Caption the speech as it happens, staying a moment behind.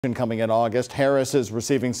Coming in August, Harris is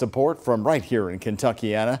receiving support from right here in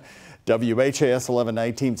Kentuckiana. WHAS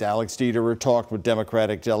 1119's Alex Dederer talked with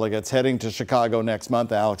Democratic delegates heading to Chicago next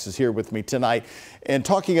month. Alex is here with me tonight and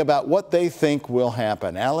talking about what they think will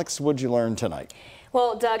happen. Alex, what'd you learn tonight?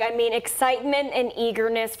 Well, Doug, excitement and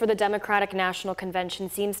eagerness for the Democratic National Convention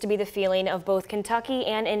seems to be the feeling of both Kentucky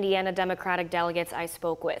and Indiana Democratic delegates I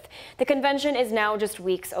spoke with. The convention is now just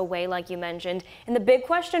weeks away, like you mentioned, and the big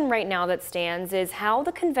question right now that stands is how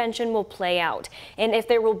the convention will play out and if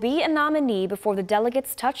there will be a nominee before the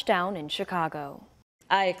delegates touch down in Chicago.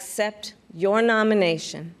 I accept your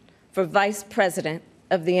nomination for Vice President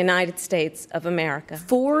of the United States of America.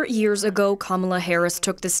 4 years ago, Kamala Harris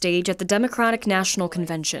took the stage at the Democratic National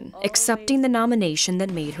Convention, accepting the nomination that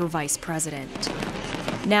made her vice president.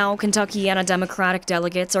 Now, Kentuckiana Democratic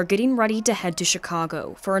delegates are getting ready to head to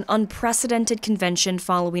Chicago for an unprecedented convention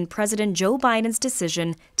following President Joe Biden's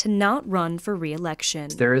decision to not run for re-election.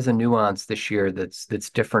 There is a nuance this year that's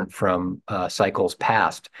different from cycles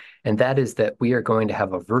past, and that is that we are going to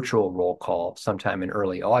have a virtual roll call sometime in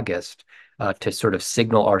early August to sort of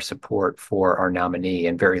signal our support for our nominee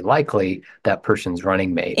and very likely that person's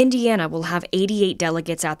running mate. Indiana will have 88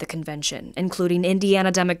 delegates at the convention, including Indiana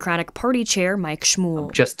Democratic Party Chair Mike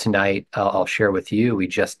Schmuhl. Just tonight, I'll share with you, we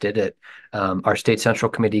just did it. Our State Central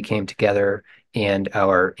Committee came together and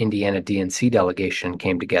our Indiana DNC delegation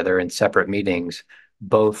came together in separate meetings.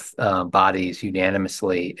 Both bodies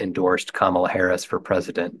unanimously endorsed Kamala Harris for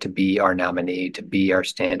president to be our nominee, to be our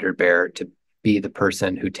standard bearer, to be the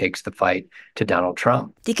person who takes the fight to Donald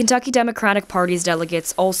Trump. The Kentucky Democratic Party's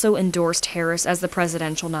delegates also endorsed Harris as the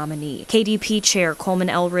presidential nominee. KDP Chair Coleman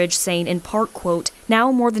Eldridge saying in part, quote,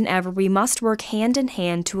 "Now more than ever, we must work hand in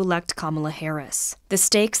hand to elect Kamala Harris. The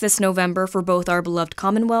stakes this November for both our beloved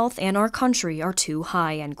Commonwealth and our country are too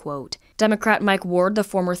high," end quote. Democrat Mike Ward, the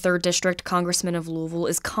former 3rd District Congressman of Louisville,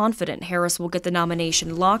 is confident Harris will get the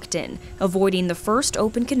nomination locked in, avoiding the first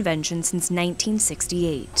open convention since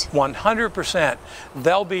 1968. 100%.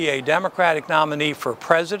 There'll be a Democratic nominee for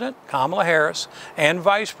president, Kamala Harris, and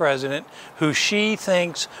vice president, who she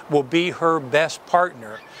thinks will be her best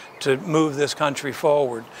partner to move this country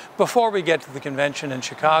forward before we get to the convention in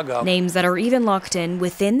Chicago. Names that are even locked in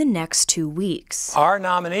within the next 2 weeks. Our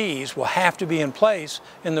nominees will have to be in place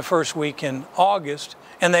in the first week in August,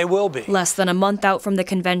 and they will be. Less than a month out from the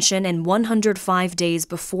convention and 105 days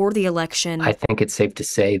before the election, I think it's safe to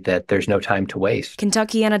say that there's no time to waste.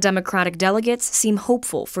 Kentuckiana Democratic delegates seem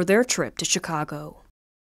hopeful for their trip to Chicago.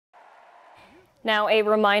 Now, a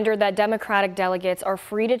reminder that Democratic delegates are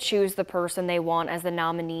free to choose the person they want as the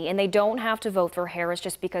nominee, and they don't have to vote for Harris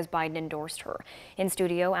just because Biden endorsed her. In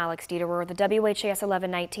studio, Alex Dederer, the WHAS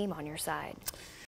 1119 team on your side.